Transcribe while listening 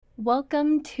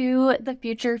Welcome to the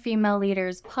Future Female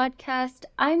Leaders podcast.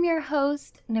 I'm your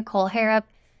host, Nicole Harrop,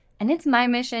 and it's my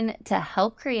mission to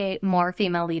help create more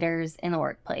female leaders in the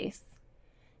workplace.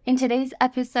 In today's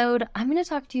episode, I'm going to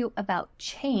talk to you about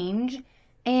change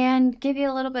and give you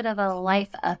a little bit of a life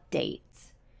update.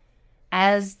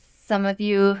 As some of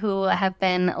you who have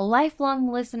been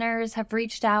lifelong listeners have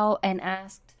reached out and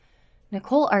asked,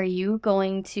 Nicole, are you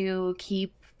going to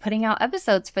keep putting out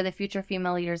episodes for the Future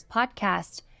Female Leaders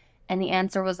podcast? And the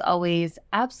answer was always,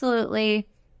 absolutely.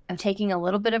 I'm taking a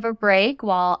little bit of a break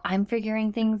while I'm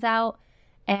figuring things out,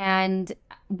 and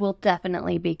we'll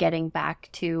definitely be getting back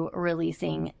to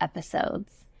releasing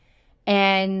episodes.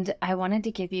 And I wanted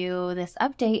to give you this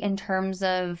update in terms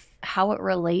of how it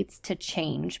relates to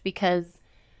change, because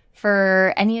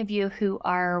for any of you who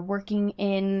are working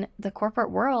in the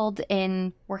corporate world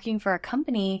and working for a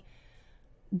company,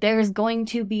 there's going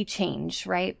to be change,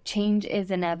 right? Change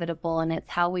is inevitable, and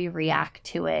it's how we react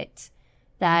to it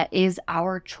that is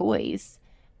our choice.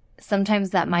 Sometimes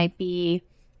that might be,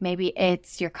 maybe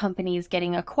it's your company's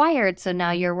getting acquired, so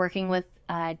now you're working with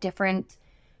different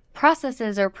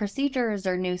processes or procedures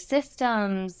or new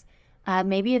systems.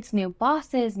 Maybe it's new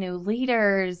bosses, new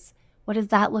leaders. What is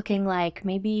that looking like?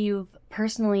 Maybe you've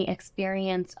personally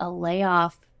experienced a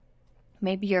layoff.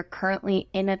 Maybe you're currently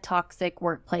in a toxic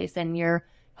workplace and you're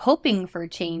hoping for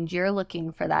change. You're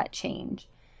looking for that change.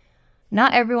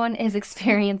 Not everyone is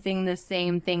experiencing the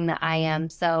same thing that I am.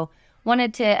 So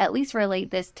wanted to at least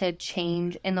relate this to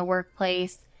change in the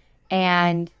workplace.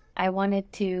 And I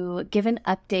wanted to give an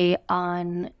update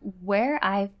on where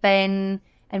I've been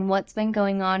and what's been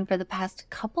going on for the past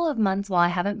couple of months while I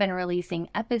haven't been releasing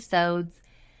episodes.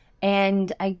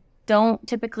 And I don't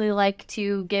typically like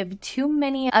to give too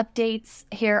many updates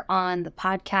here on the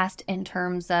podcast in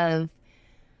terms of,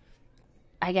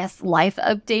 I guess, life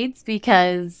updates,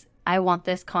 because I want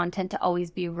this content to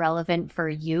always be relevant for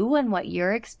you and what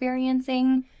you're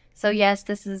experiencing. So yes,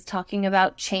 this is talking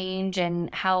about change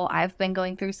and how I've been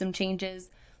going through some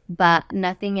changes, but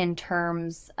nothing in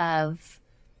terms of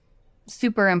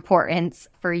super importance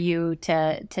for you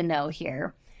to know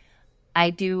here.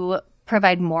 I do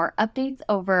provide more updates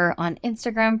over on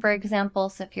Instagram, for example.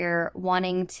 So if you're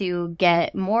wanting to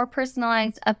get more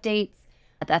personalized updates,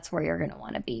 that's where you're going to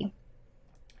want to be.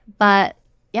 But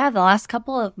yeah, the last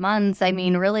couple of months,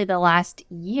 really the last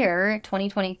year,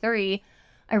 2023,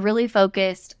 I really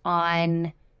focused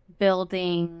on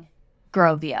building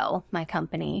Grovio, my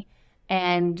company,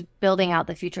 and building out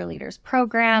the Future Leaders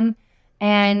program.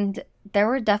 And there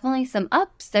were definitely some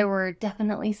ups, there were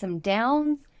definitely some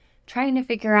downs, trying to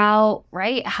figure out,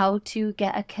 right, how to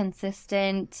get a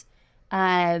consistent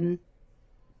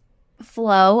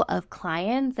flow of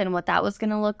clients and what that was going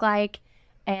to look like.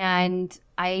 And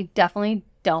I definitely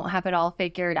don't have it all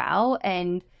figured out,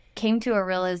 and came to a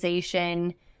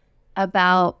realization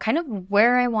about kind of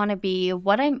where I want to be,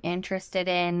 what I'm interested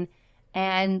in.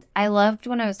 And I loved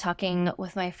when I was talking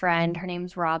with my friend, her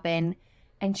name's Robin,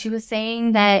 and she was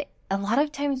saying that a lot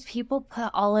of times people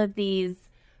put all of these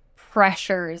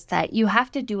pressures that you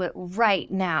have to do it right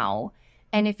now.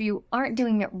 And if you aren't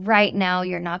doing it right now,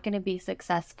 you're not going to be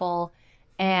successful.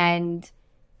 And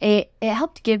it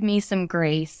helped give me some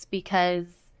grace, because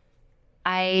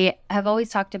I have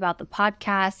always talked about the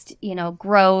podcast,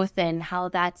 growth, and how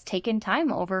that's taken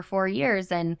time over 4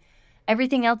 years. And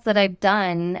everything else that I've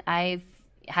done, I've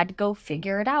had to go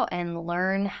figure it out and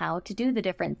learn how to do the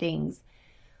different things.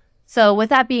 So with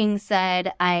that being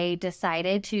said, I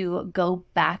decided to go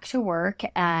back to work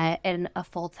in a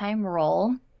full-time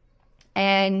role.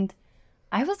 And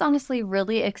I was honestly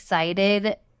really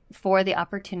excited for the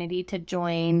opportunity to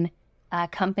join a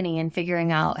company and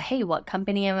figuring out, hey, what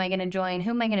company am I going to join? Who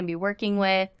am I going to be working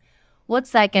with?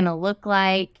 What's that going to look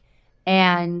like?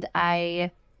 And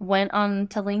I went on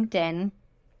to LinkedIn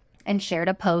and shared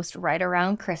a post right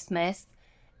around Christmas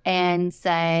and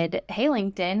said, hey,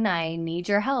 LinkedIn, I need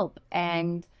your help.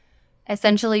 And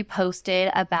essentially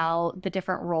posted about the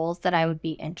different roles that I would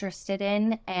be interested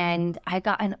in. And I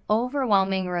got an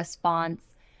overwhelming response,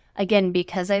 again,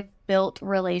 because I've built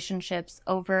relationships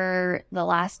over the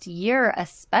last year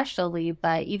especially,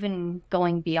 but even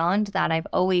going beyond that, I've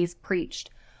always preached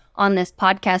on this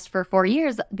podcast for 4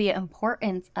 years the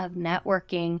importance of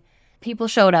networking. People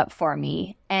showed up for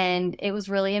me, and it was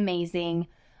really amazing.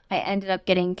 I ended up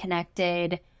getting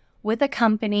connected with a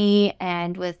company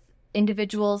and with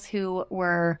individuals who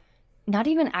were not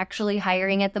even actually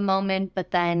hiring at the moment,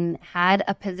 but then had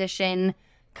a position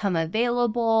come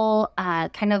available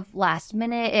kind of last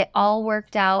minute. It all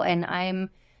worked out, and I'm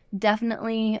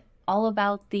definitely all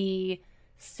about the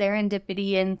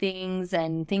serendipity in things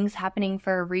and things happening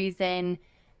for a reason.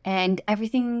 And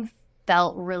everything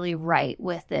felt really right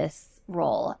with this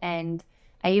role. And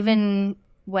I even,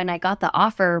 when I got the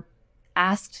offer,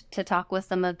 asked to talk with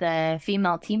some of the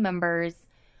female team members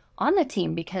on the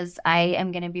team because I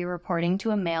am going to be reporting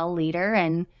to a male leader.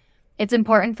 And it's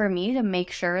important for me to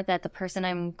make sure that the person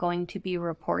I'm going to be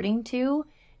reporting to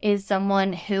is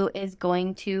someone who is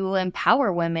going to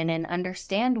empower women and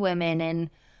understand women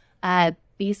and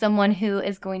be someone who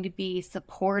is going to be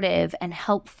supportive and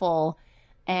helpful.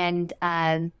 And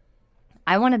I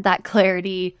wanted that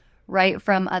clarity right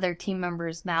from other team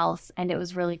members' mouths. And it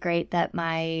was really great that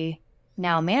my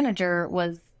now manager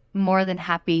was more than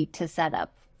happy to set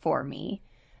up for me.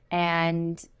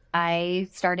 And I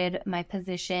started my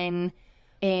position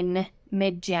in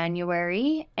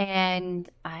mid-January, and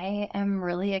I am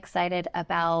really excited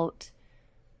about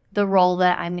the role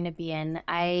that I'm going to be in.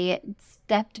 I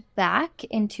stepped back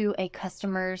into a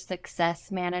customer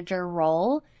success manager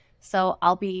role. So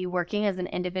I'll be working as an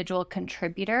individual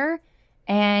contributor,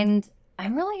 and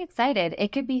I'm really excited.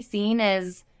 It could be seen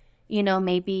as,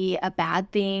 maybe a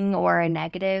bad thing or a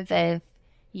negative if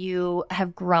you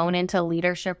have grown into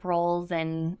leadership roles.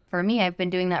 And for me, I've been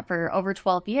doing that for over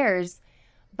 12 years,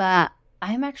 but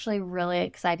I'm actually really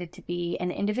excited to be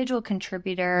an individual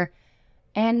contributor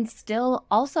and still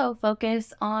also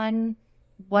focus on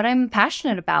what I'm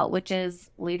passionate about, which is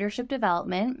leadership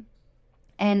development.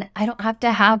 And I don't have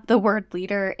to have the word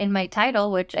leader in my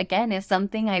title, which again is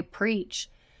something I preach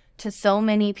to so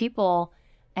many people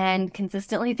and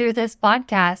consistently through this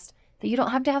podcast, that you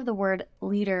don't have to have the word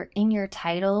leader in your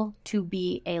title to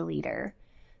be a leader.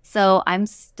 So I'm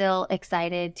still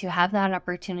excited to have that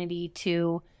opportunity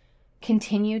to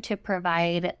continue to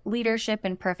provide leadership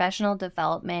and professional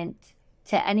development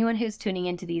to anyone who's tuning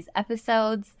into these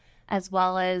episodes, as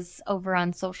well as over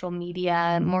on social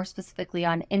media, more specifically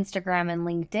on Instagram and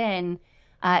LinkedIn,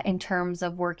 in terms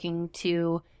of working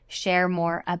to share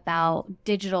more about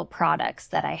digital products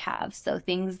that I have. So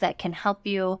things that can help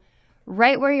you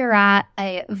right where you're at,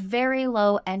 a very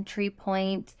low entry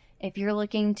point. If you're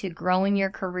looking to grow in your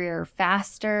career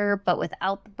faster, but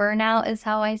without the burnout is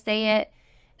how I say it,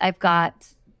 I've got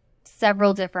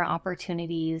several different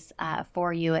opportunities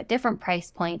for you at different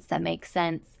price points that make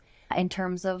sense in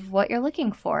terms of what you're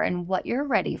looking for and what you're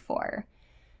ready for.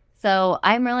 So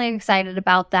I'm really excited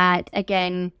about that.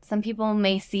 Again, some people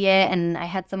may see it, and I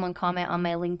had someone comment on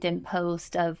my LinkedIn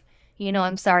post of,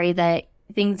 I'm sorry that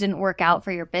things didn't work out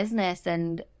for your business,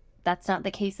 and that's not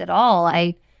the case at all.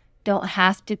 I don't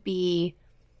have to be,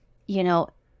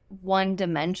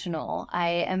 one-dimensional. I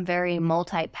am very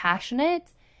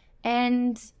multi-passionate,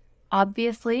 and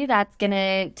obviously that's going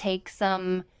to take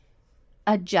some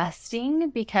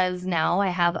adjusting because now I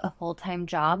have a full-time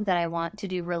job that I want to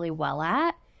do really well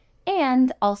at,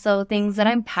 and also things that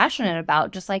I'm passionate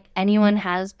about. Just like anyone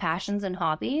has passions and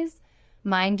hobbies,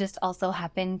 mine just also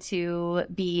happen to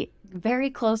be very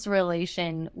close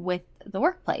relation with the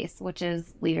workplace, which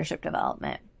is leadership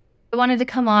development. I wanted to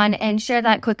come on and share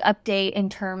that quick update in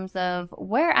terms of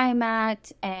where I'm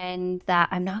at and that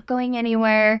I'm not going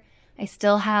anywhere. I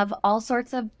still have all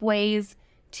sorts of ways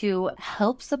to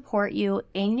help support you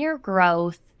in your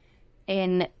growth,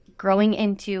 in growing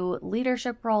into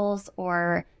leadership roles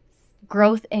or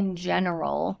growth in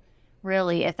general.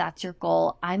 Really, if that's your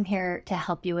goal, I'm here to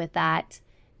help you with that.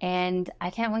 And I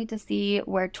can't wait to see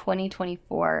where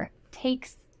 2024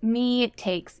 takes me,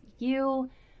 takes you.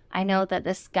 I know that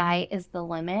the sky is the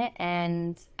limit,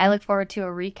 and I look forward to a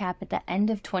recap at the end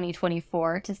of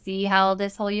 2024 to see how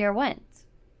this whole year went.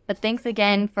 But thanks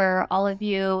again for all of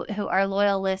you who are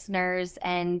loyal listeners,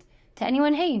 and to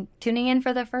anyone, hey, tuning in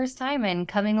for the first time and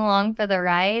coming along for the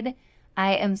ride.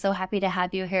 I am so happy to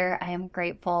have you here. I am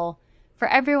grateful for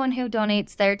everyone who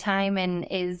donates their time and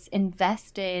is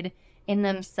invested in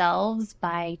themselves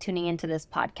by tuning into this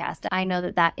podcast. I know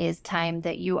that that is time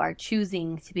that you are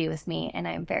choosing to be with me, and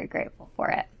I'm very grateful for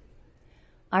it.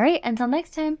 All right, until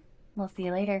next time, we'll see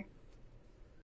you later.